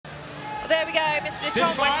there we go, Mr.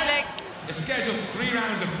 Tom Westling. Is scheduled 3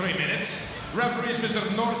 rounds of 3 minutes. Referee is Mr.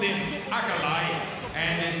 Nordin Akalai,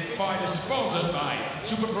 and this fight is sponsored by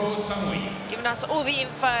Super Pro Samui. Giving us all the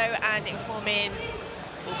info and informing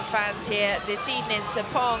all the fans here this evening.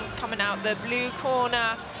 Sarpong coming out the blue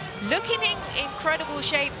corner, looking in incredible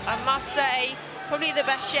shape, I must say. Probably the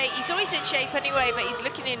best shape. He's always in shape anyway, but he's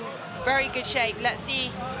looking in very good shape. Let's see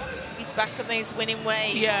if he's back on those winning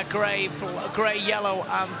ways. Yeah, grey, yellow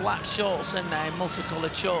and black shorts in there,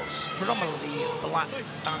 multicoloured shorts, predominantly black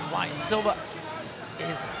and white. Silver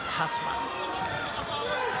is Hasman.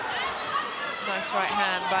 Nice right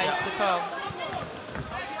hand by Sarpong.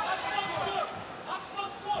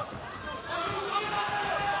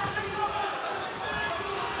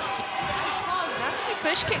 Nasty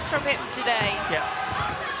push kick from him today. Yeah.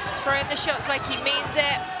 Throwing the shots like he means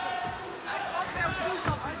it.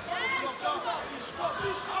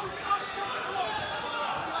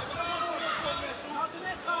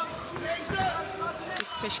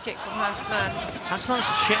 Push kick from Hasman. Hasman's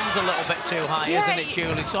chin's a little bit too high, isn't it,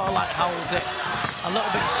 Julie? Sort of like holds it a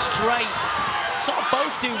little bit straight. Sort of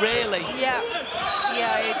both do, really. Yeah,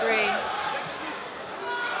 I agree.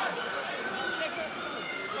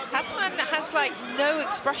 Hasman has like no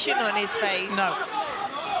expression on his face. No.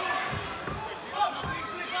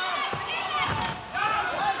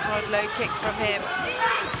 Hard low kick from him.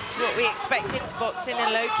 It's what we expected, boxing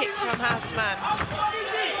and low kicks from Hasman.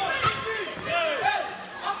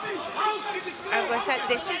 As I said,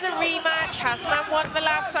 this is a rematch. Hasman won the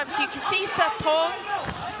last time, so you can see Sarpong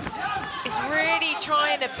is really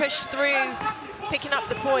trying to push through, picking up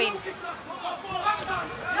the points.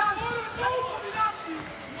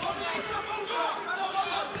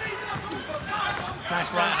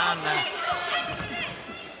 Nice right hand there.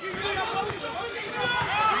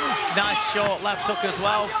 Nice short left hook as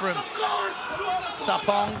well from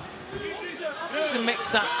Sarpong. To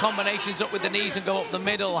mix that combinations up with the knees and go up the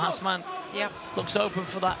middle, Hasman. Yep. Looks open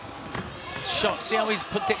for that shot. See how he's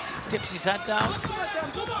dips his head down?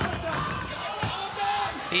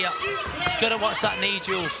 Yeah. He's got to watch that knee,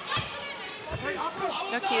 Jules.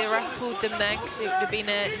 Lucky the ref pulled them there, because it would have been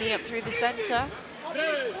a knee up through the centre.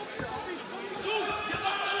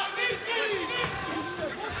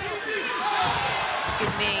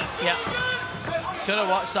 Good knee. Yeah. Gotta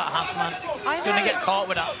watch that, Hasman. He's gonna get caught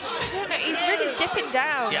with that. I don't know, he's really dipping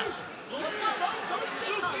down. Yeah.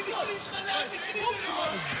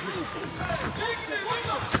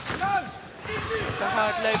 It's a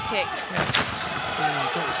hard low kick.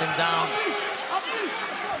 Yeah. Dumps him down.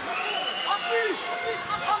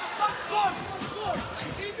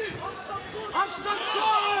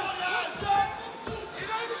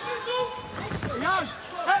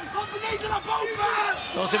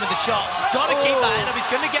 Goes in with the shots. Got to keep that head up. He's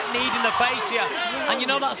going to get kneed in the face here, and you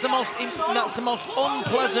know that's the most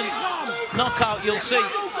unpleasant knockout you'll see.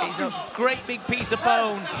 It's a great big piece of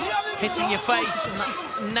bone hitting your face, and that's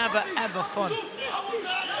never ever fun.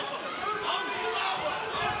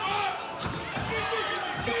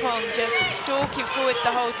 Sarpong just stalking forward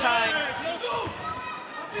the whole time.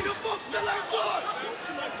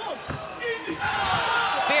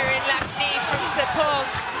 Spearing left knee from Sarpong.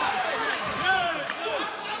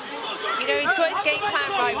 You know, he's got his game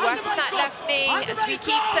plan right, working that left knee. As we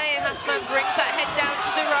keep saying, Hasman brings that head down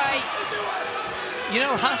to the right. You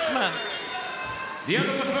know, Hasman. The end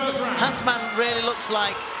of the first round. Hasman really looks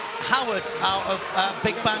like Howard out of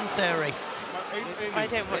Big Bang Theory. I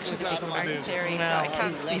don't watch the Big Bang Theory, so I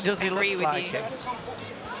can't agree with you.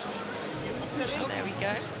 There we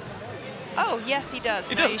go. Oh, yes, he does.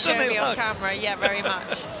 He does, you show me on camera. Yeah, very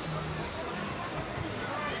much.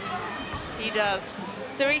 He does.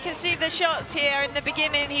 So we can see the shots here. In the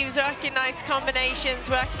beginning, he was working nice combinations,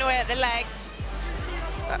 working away at the legs.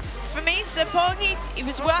 But for me, Sarpong, he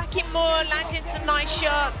was working more, landing some nice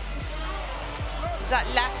shots. It's that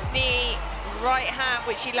left knee, right hand,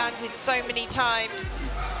 which he landed so many times.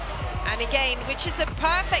 And again, which is a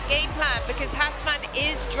perfect game plan, because Hasman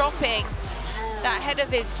is dropping that head of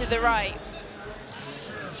his to the right.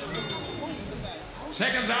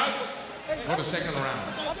 Seconds out for the second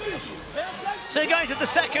round. So you're going to the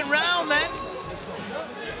second round then.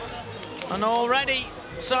 And already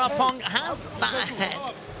Sarpong has that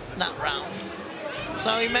ahead that round.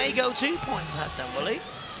 So he may go 2 points ahead then, will he?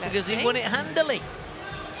 Because he won it handily.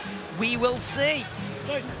 We will see.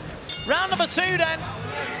 Round number 2 then.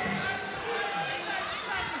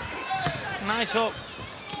 Nice hook.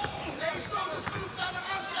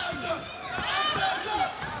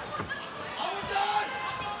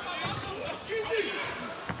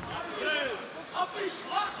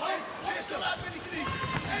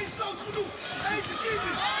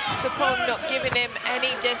 Sarpong not giving him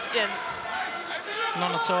any distance.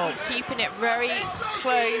 None at all. Keeping it very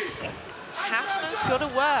close. Hasman's got to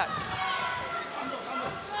work.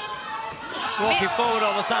 Walking forward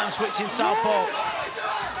all the time, switching southpaw.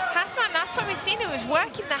 Hasman, last time we've seen him was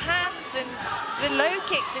working the hands and the low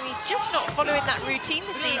kicks, and he's just not following that routine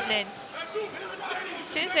this evening. As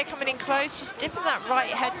soon as they're coming in close, just dipping that right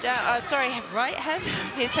head down. Sorry, right head?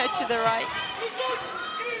 His head to the right.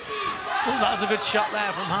 Oh, that was a good shot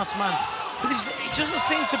there from Hasman. But it doesn't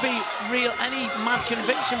seem to be any mad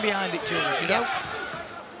conviction behind it, Jules, you know?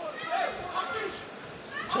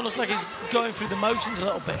 So it looks like he's going through the motions a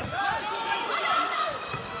little bit.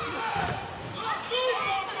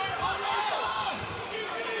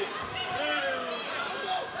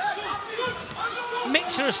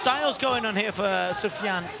 Mixture of styles going on here for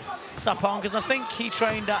Soufian Sarpong, because I think he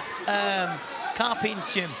trained at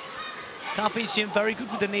Karpin's gym. Karpin's gym, very good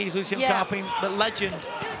with the knees. Lucian Karpin, the legend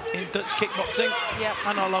in Dutch kickboxing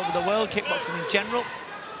and all over the world, kickboxing in general.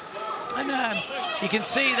 And you can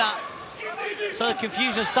see that sort of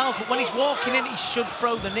confusion of styles, but when he's walking in, he should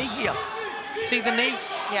throw the knee here. See the knee?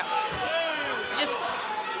 Yeah. Just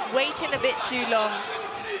waiting a bit too long.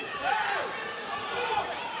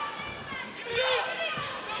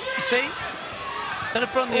 You see? Instead of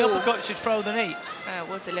throwing the uppercut, you should throw the knee. It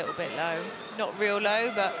was a little bit low. Not real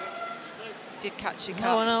low, but did catch the cup.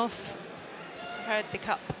 Low enough. Heard the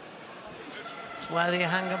cup. It's where they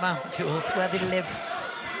hang them out, Jules, where they live.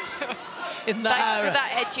 In that Thanks era. for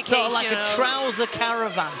that education. Sort of like a trouser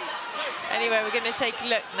caravan. Anyway, we're going to take a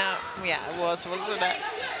look now. Yeah, it was, wasn't it?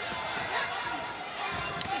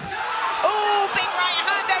 Oh, big right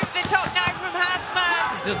hand over the top now from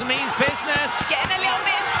Hasman. Doesn't mean business. Getting a little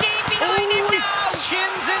bit steep behind him now.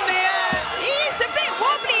 Shins in the air. He's a bit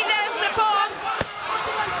wobbly there, Sarpong.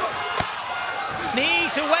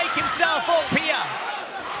 Needs to wake himself up here.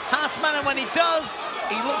 Hasman, and when he does,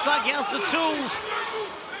 he looks like he has the tools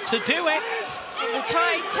to do it. The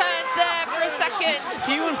tide turned there for a second.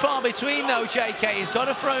 Few and far between though, JK. He's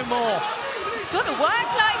got to throw more. It's got to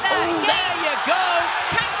work like that. Oh, there you go.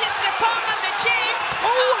 Catches Sarpong on the chin.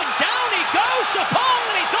 Oh, and down he goes, Sarpong,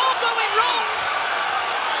 and it's all going wrong.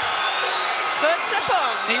 For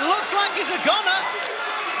Sarpong. He looks like he's a goner.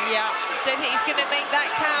 Yeah, don't think he's going to make that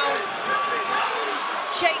count.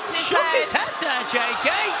 Shakes his Shook head. his head there, JK.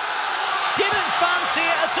 Didn't fancy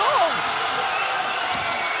it at all.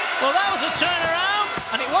 Well, that was a turnaround,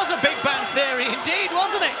 and it was a Big Bang Theory indeed,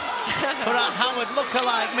 wasn't it? For our Howard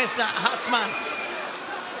lookalike, Mr. Hasman.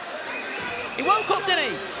 He woke up,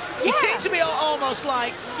 didn't he? He seemed to be almost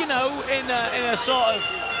like, you know, in a sort of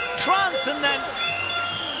trance, and then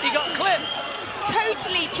he got clipped.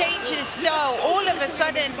 Totally changed his style. All of a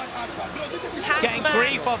sudden, Hasman getting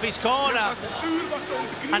grief off his corner,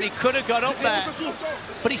 and he could have got up there.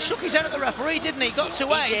 But he shook his head at the referee, didn't he? Got to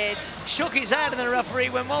wait. He did. Shook his head, and the referee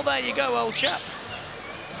went, well, there you go, old chap.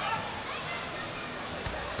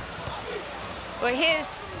 Well,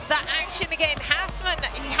 here's that action again. Hasman,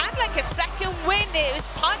 he had like a second win. It was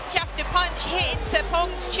punch after punch hitting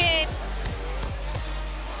Sarpong's chin.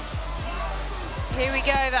 Here we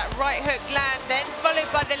go, that right hook land, then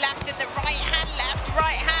followed by the left and the right hand, left,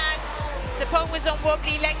 right hand. Sarpong was on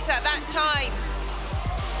wobbly legs at that time.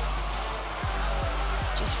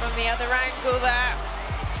 Just from the other angle there.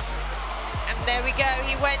 And there we go,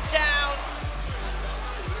 he went down.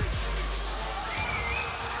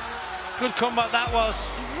 Good comeback that was.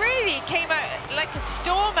 Really came out like a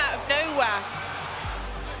storm out of nowhere.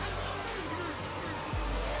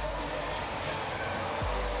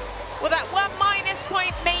 Well, that one minus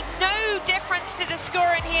point made no difference to the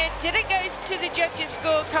score in here. Didn't go to the judges'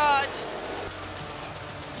 scorecard.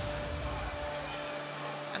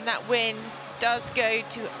 And that win does go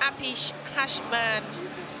to Appiesh Hasman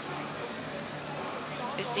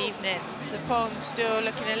this evening. Sarpong still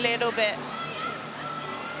looking a little bit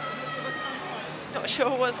not sure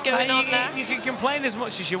what's going on there. You can complain as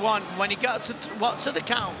much as you want. When he got to the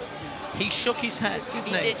count, he shook his head, didn't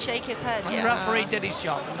he? He did shake his head, and the referee did his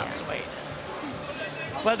job, and that's the way it is.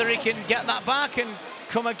 Whether he can get that back and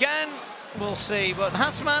come again, we'll see. But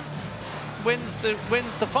Hasman wins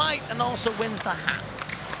the fight and also wins the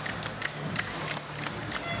hats.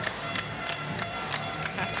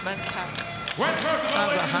 Hasman's hat. Well, first of all,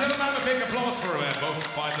 ladies and gentlemen, a big applause for both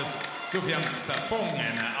fighters, Soufian Sarpong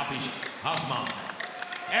and Appiesh Hasman.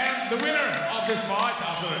 And the winner of this fight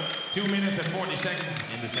after 2 minutes and 40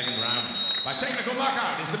 seconds in the second round by technical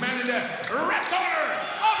knockout is the man in the red corner,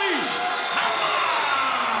 Appiesh